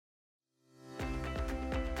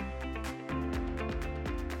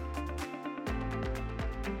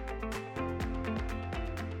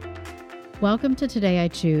Welcome to Today I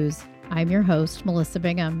Choose. I'm your host, Melissa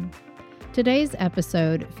Bingham. Today's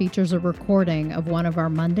episode features a recording of one of our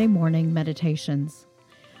Monday morning meditations.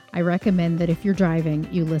 I recommend that if you're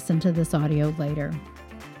driving, you listen to this audio later.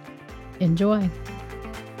 Enjoy.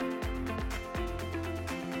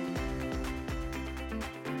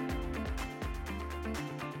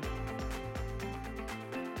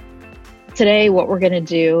 Today, what we're going to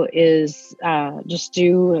do is we're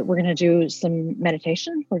going to do some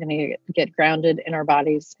meditation. We're going to get grounded in our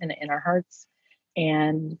bodies and in our hearts,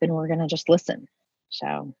 and then we're going to just listen.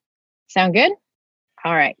 So, sound good?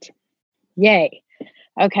 All right. Yay.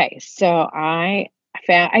 Okay. So I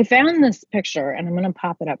found this picture, and I'm going to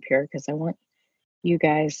pop it up here because I want you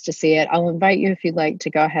guys to see it. I'll invite you if you'd like to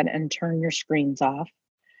go ahead and turn your screens off.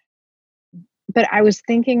 But I was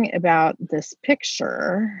thinking about this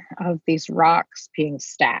picture of these rocks being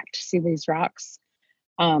stacked. See these rocks?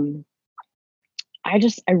 I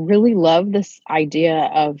really love this idea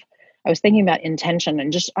of, I was thinking about intention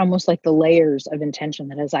and just almost like the layers of intention,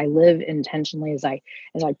 that as I live intentionally, as I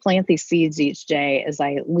plant these seeds each day, as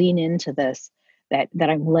I lean into this, that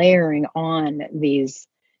I'm layering on this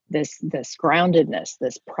groundedness,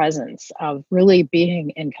 this presence of really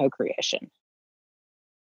being in co-creation.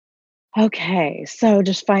 Okay, so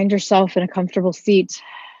just find yourself in a comfortable seat.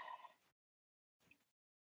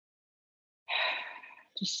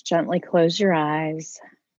 Just gently close your eyes.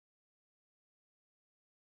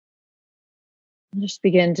 And just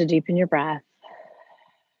begin to deepen your breath.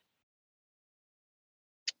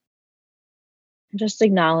 Just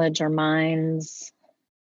acknowledge our minds,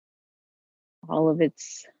 all of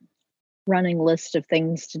its running list of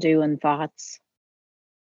things to do and thoughts.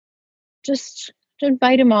 Just to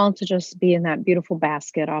invite them all to just be in that beautiful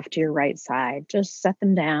basket off to your right side. Just set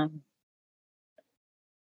them down.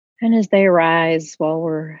 And as they arise while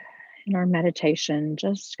we're in our meditation,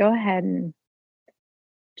 just go ahead and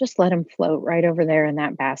just let them float right over there in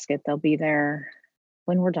that basket. They'll be there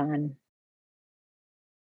when we're done.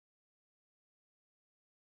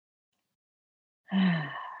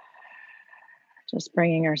 Just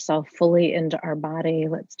bringing ourselves fully into our body.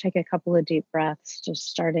 Let's take a couple of deep breaths, just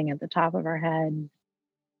starting at the top of our head.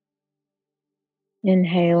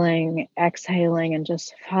 Inhaling, exhaling, and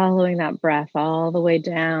just following that breath all the way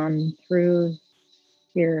down through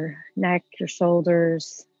your neck, your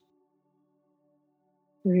shoulders,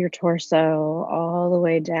 through your torso, all the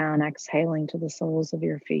way down, exhaling to the soles of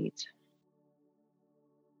your feet.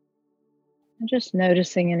 And just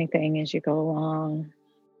noticing anything as you go along.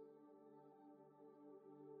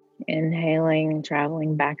 Inhaling,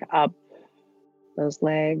 traveling back up those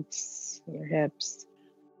legs, your hips,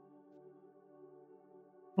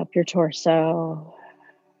 up your torso,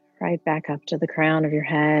 right back up to the crown of your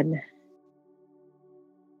head.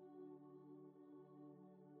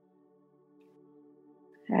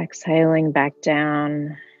 Exhaling back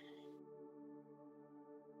down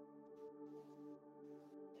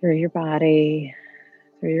through your body,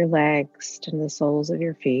 through your legs, to the soles of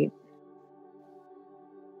your feet.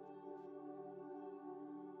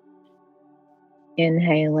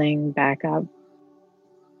 Inhaling back up,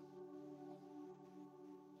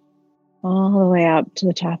 all the way up to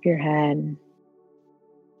the top of your head.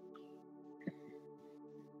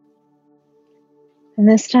 And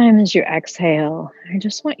this time, as you exhale, I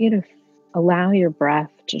just want you to allow your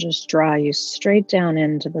breath to just draw you straight down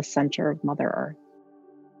into the center of Mother Earth.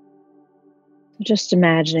 Just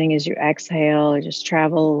imagining as you exhale, you just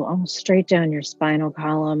travel almost straight down your spinal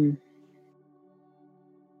column.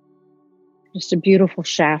 Just a beautiful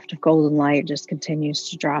shaft of golden light just continues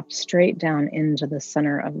to drop straight down into the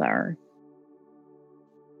center of the earth.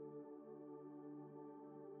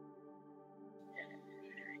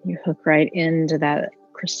 You hook right into that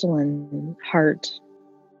crystalline heart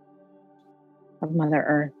of Mother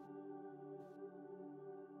Earth.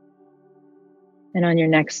 And on your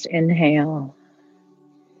next inhale,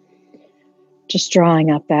 just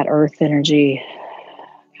drawing up that earth energy,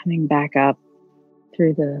 coming back up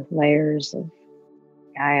through the layers of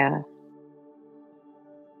Gaia.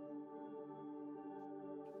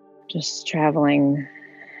 Just traveling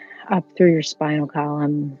up through your spinal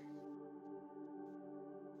column.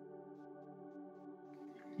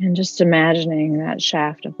 And just imagining that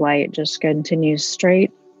shaft of light just continues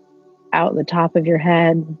straight out the top of your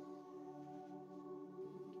head,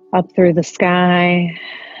 up through the sky,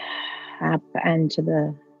 up into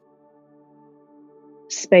the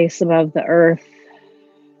space above the earth,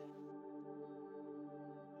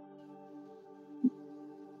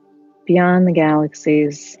 beyond the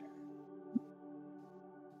galaxies,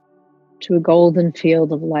 to a golden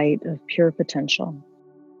field of light of pure potential.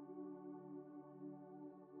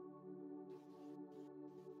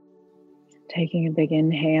 Taking a big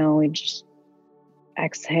inhale, we just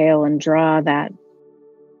exhale and draw that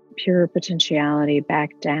pure potentiality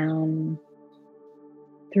back down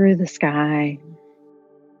through the sky,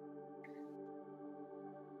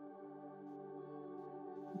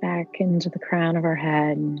 back into the crown of our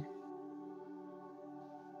head,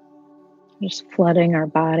 just flooding our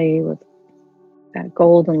body with that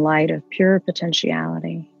golden light of pure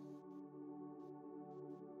potentiality.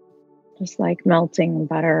 Just like melting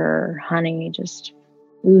butter or honey, just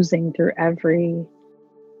oozing through every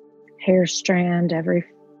hair strand, every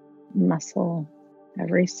muscle,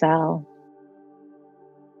 every cell,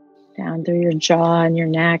 down through your jaw and your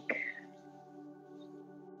neck,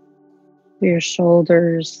 through your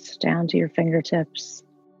shoulders, down to your fingertips,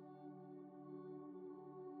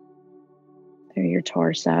 through your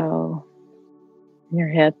torso, and your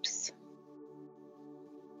hips,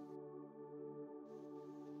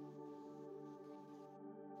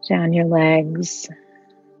 down your legs,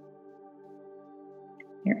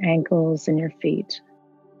 your ankles, and your feet.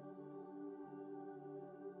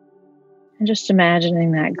 And just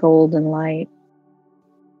imagining that golden light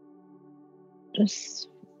just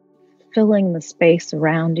filling the space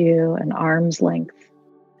around you an arm's length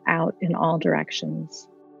out in all directions.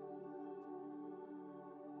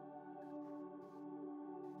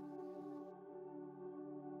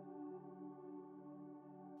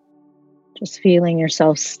 Just feeling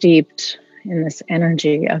yourself steeped in this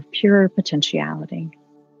energy of pure potentiality.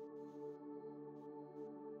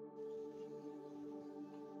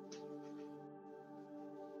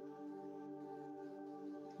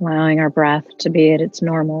 Allowing our breath to be at its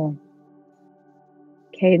normal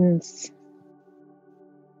cadence.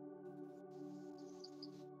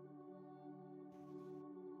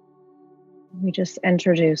 We just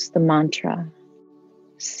introduce the mantra,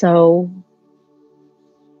 so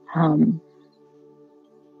hum.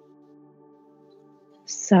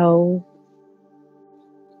 So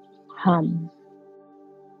hum.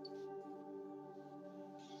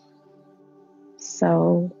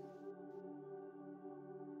 So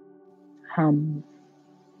hum.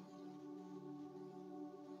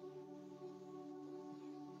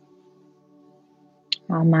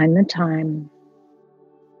 I'll mind the time.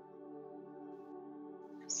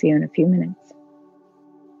 See you in a few minutes.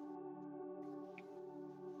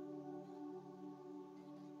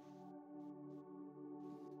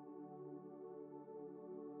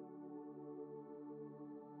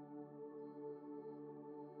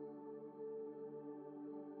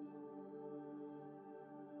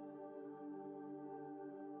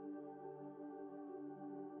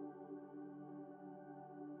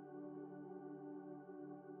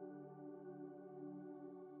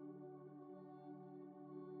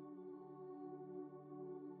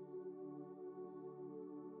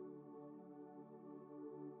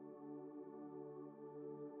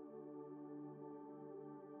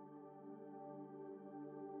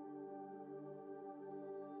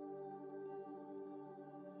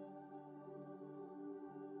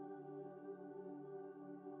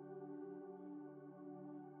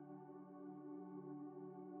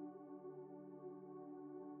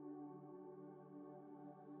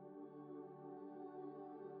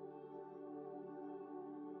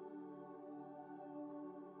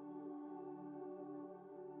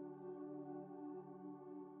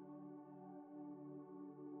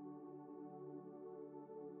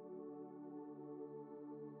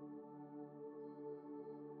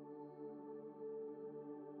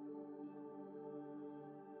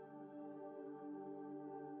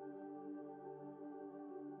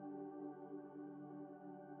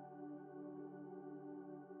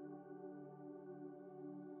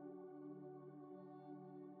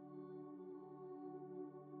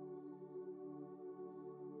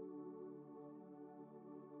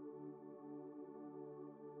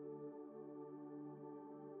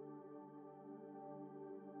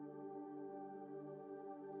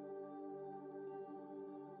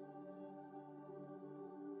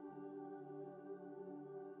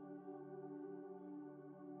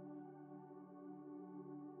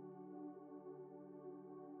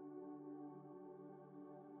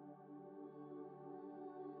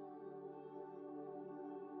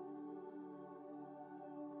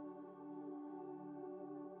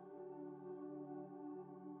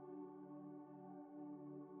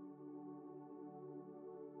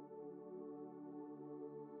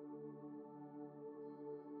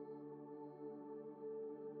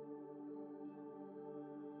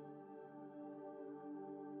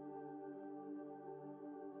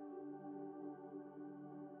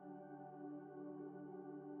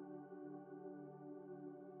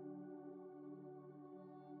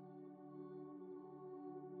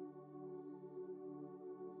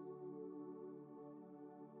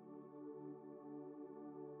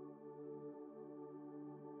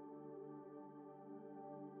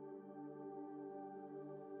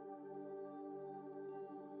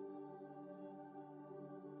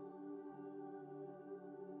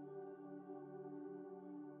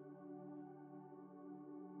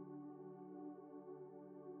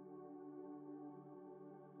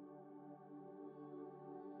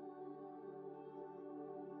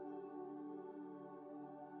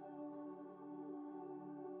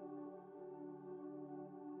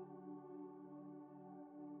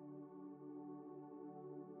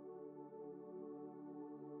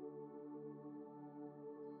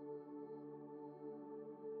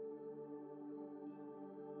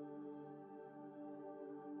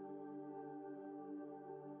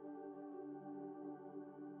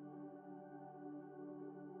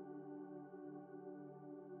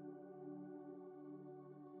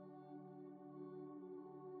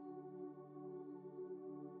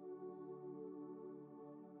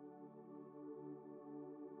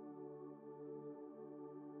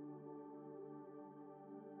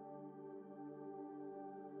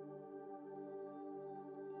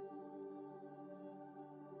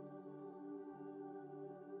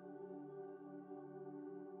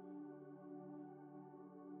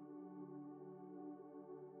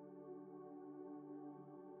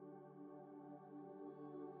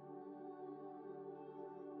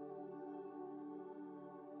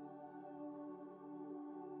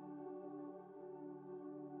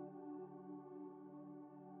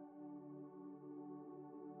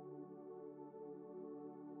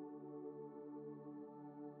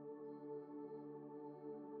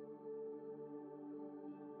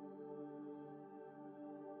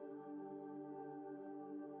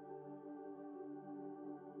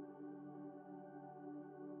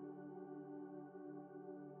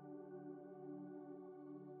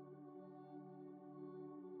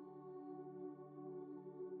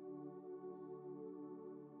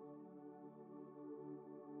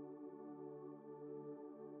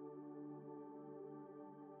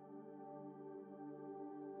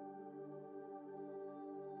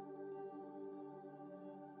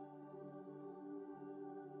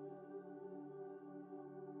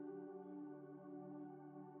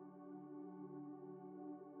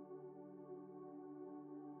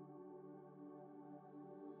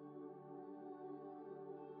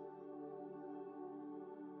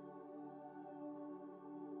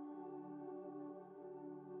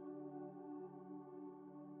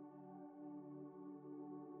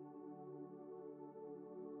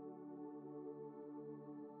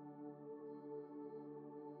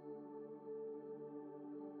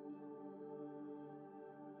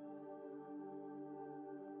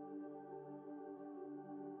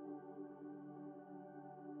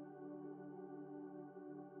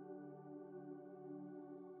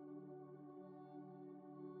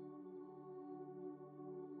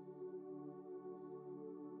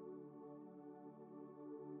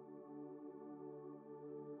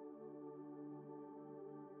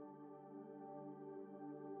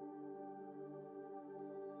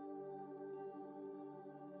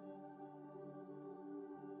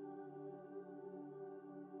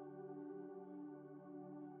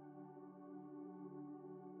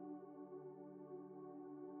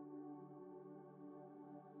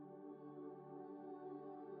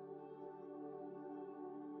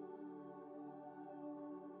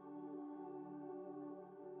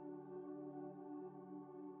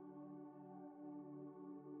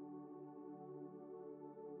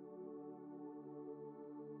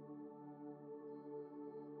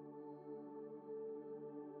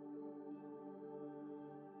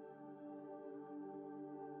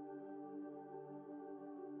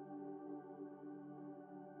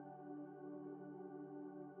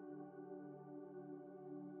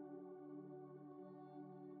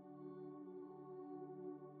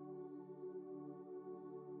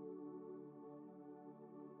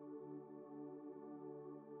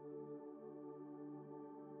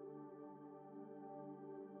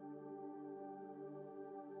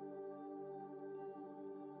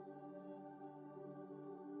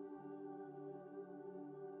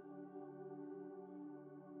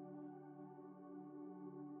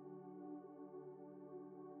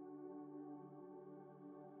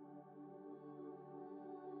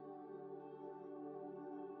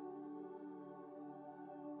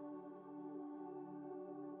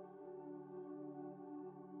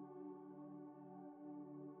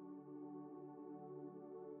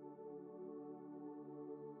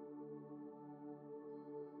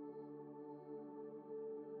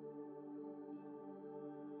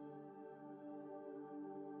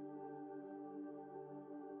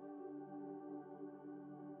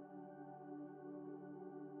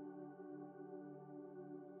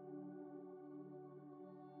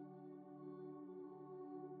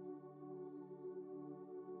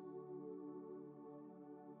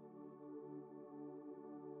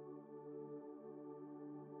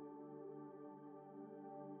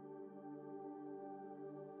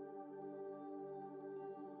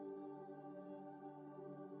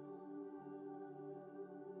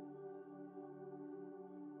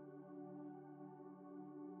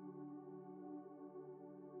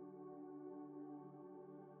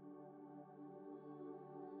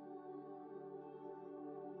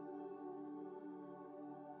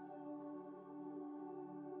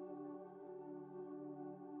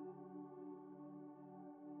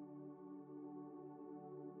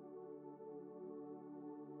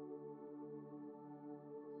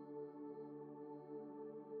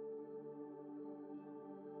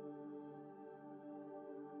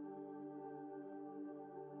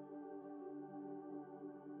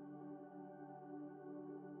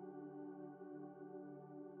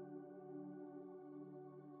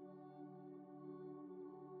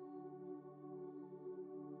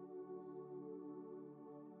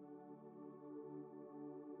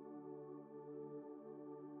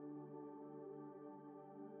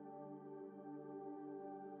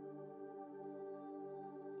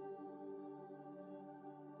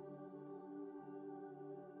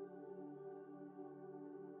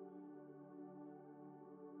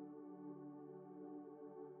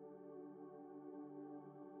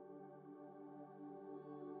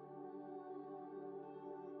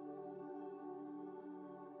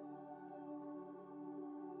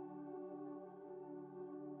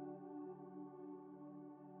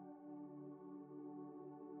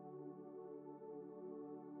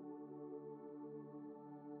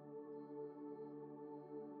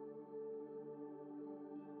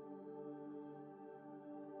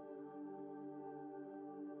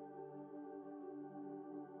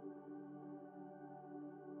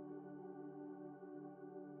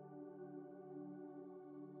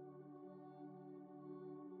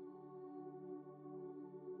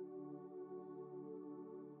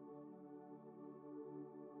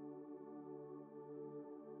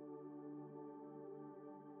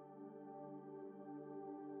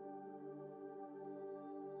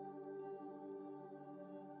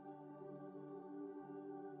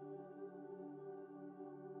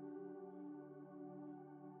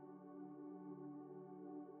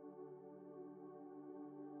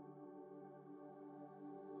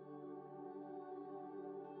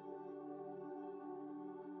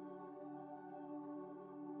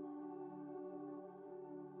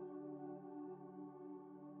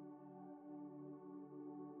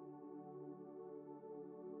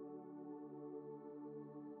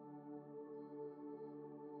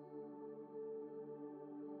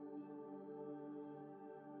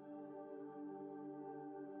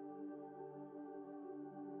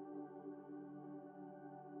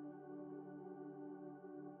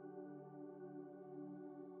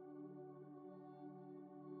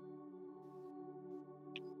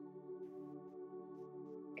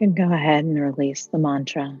 can go ahead and release the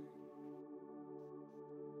mantra.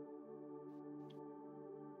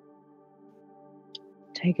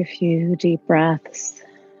 Take a few deep breaths.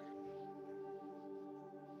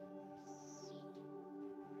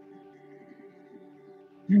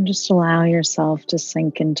 And just allow yourself to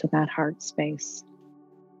sink into that heart space.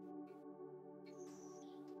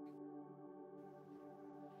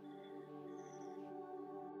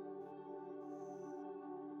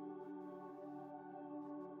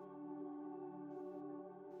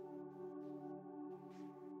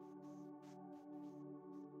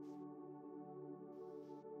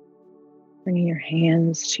 Bringing your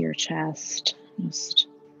hands to your chest, just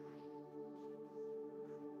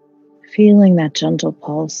feeling that gentle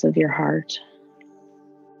pulse of your heart.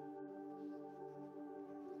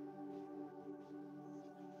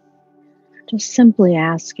 Just simply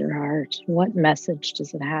ask your heart, what message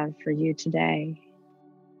does it have for you today?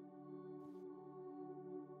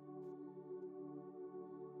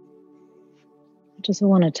 I just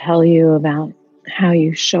want to tell you about how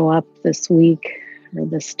you show up this week or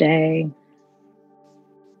this day.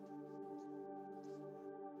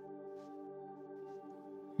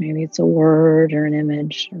 Maybe it's a word or an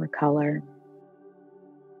image or a color.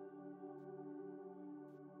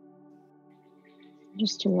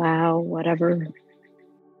 Just allow whatever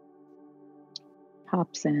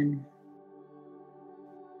pops in.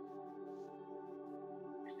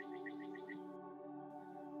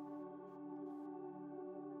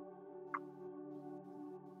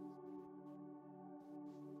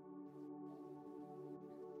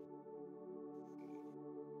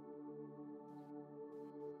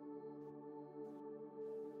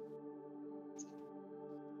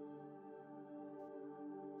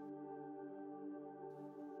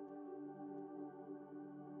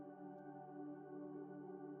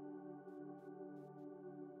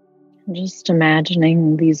 Just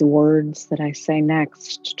imagining these words that I say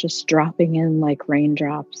next, just dropping in like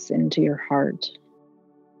raindrops into your heart,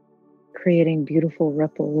 creating beautiful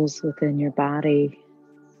ripples within your body,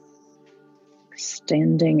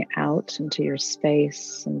 extending out into your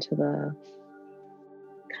space, into the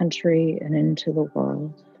country, and into the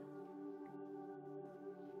world.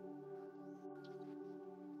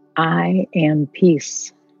 I am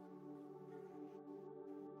peace.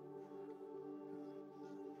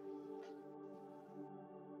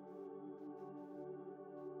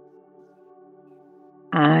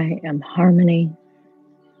 I am harmony.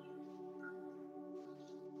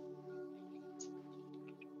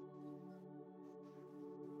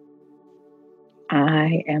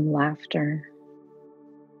 I am laughter.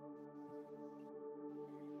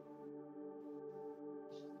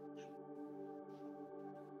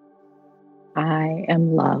 I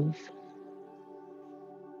am love.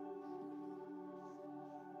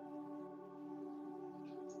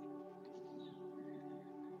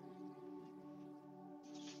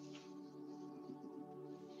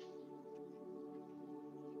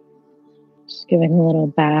 Just giving a little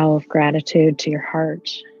bow of gratitude to your heart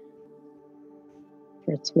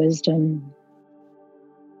for its wisdom.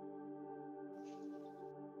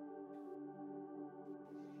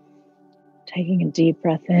 Taking a deep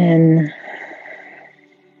breath in,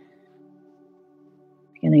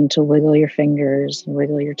 beginning to wiggle your fingers and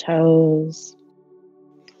wiggle your toes,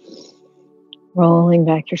 rolling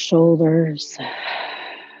back your shoulders.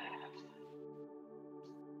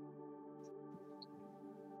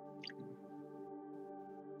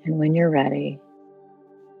 And when you're ready,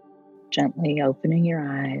 gently opening your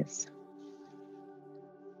eyes.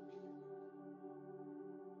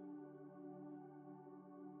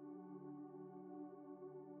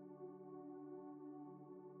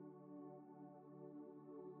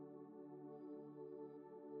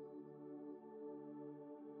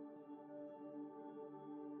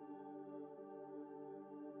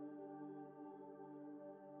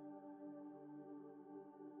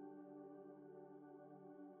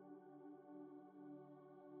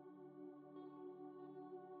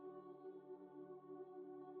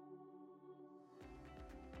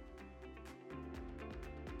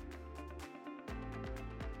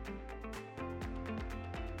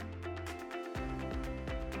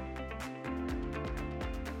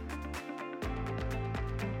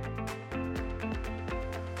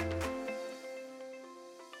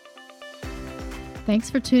 Thanks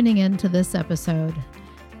for tuning in to this episode.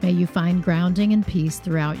 May you find grounding and peace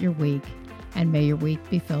throughout your week, and may your week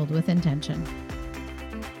be filled with intention.